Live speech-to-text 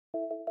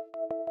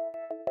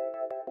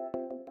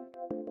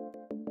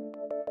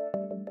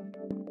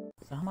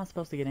So how am I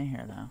supposed to get in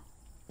here, though?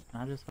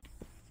 Can I just...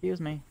 Excuse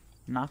me.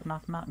 Knock,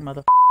 knock, knock,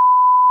 mother...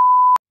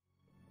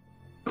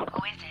 Who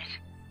is it?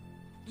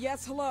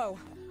 Yes, hello.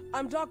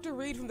 I'm Dr.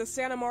 Reed from the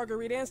Santa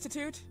Margarita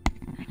Institute.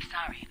 I'm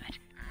sorry, but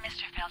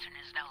Mr. Felton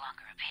is no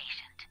longer a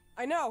patient.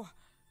 I know.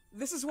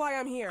 This is why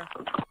I'm here.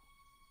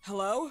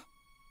 Hello?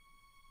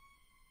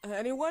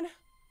 Anyone?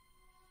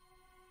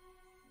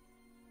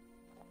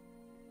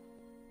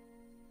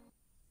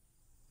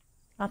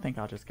 I think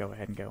I'll just go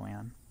ahead and go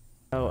in.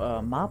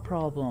 So, my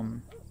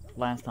problem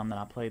last time that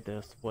I played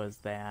this was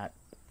that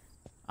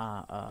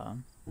I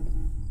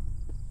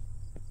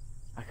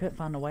couldn't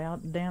find a way out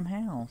of the damn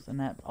house, and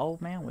that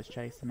old man was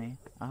chasing me.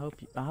 I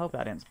hope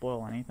I didn't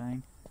spoil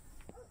anything.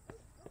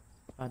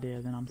 If I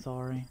did, then I'm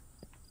sorry.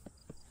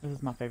 This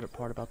is my favorite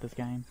part about this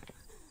game.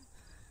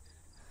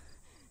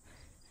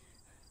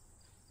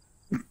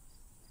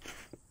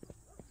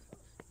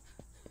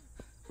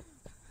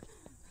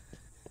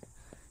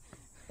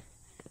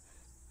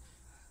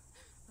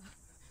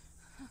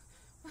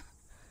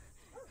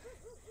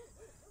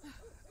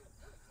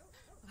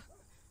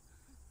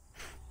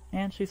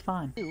 And she's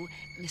fine.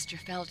 Mr.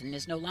 Felton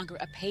is no longer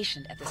a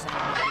patient at the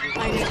Santa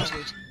Margarita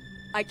Institute.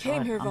 I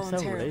came here I'm so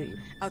voluntarily. rude.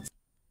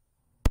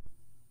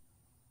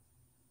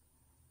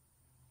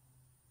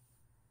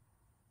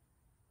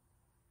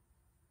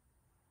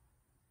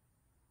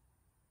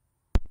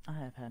 I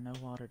have had no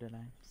water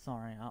today.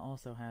 Sorry, I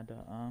also had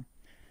to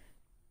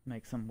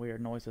make some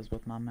weird noises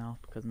with my mouth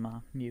because my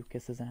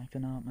mucus is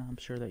acting up. I'm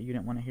sure that you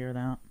didn't want to hear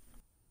that.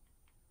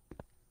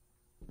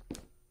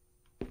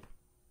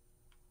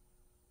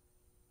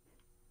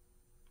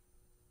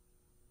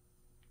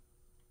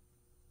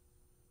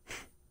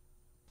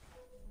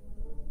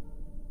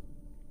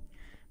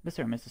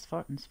 Mr. and Mrs.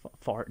 Fartin's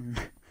Fartin.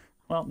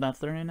 Well, that's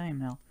their new name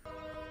now.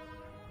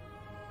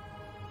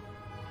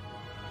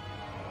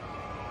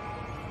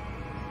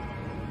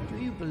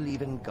 Do you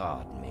believe in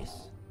God,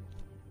 miss?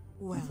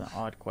 Well, It's an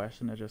odd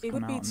question to just it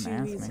come would be out and too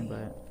ask easy, me,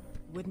 but...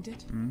 wouldn't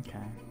it? Okay.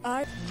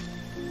 I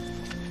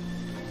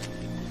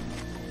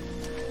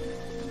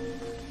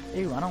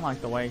Ew, I don't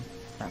like the way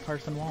that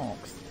person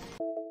walks.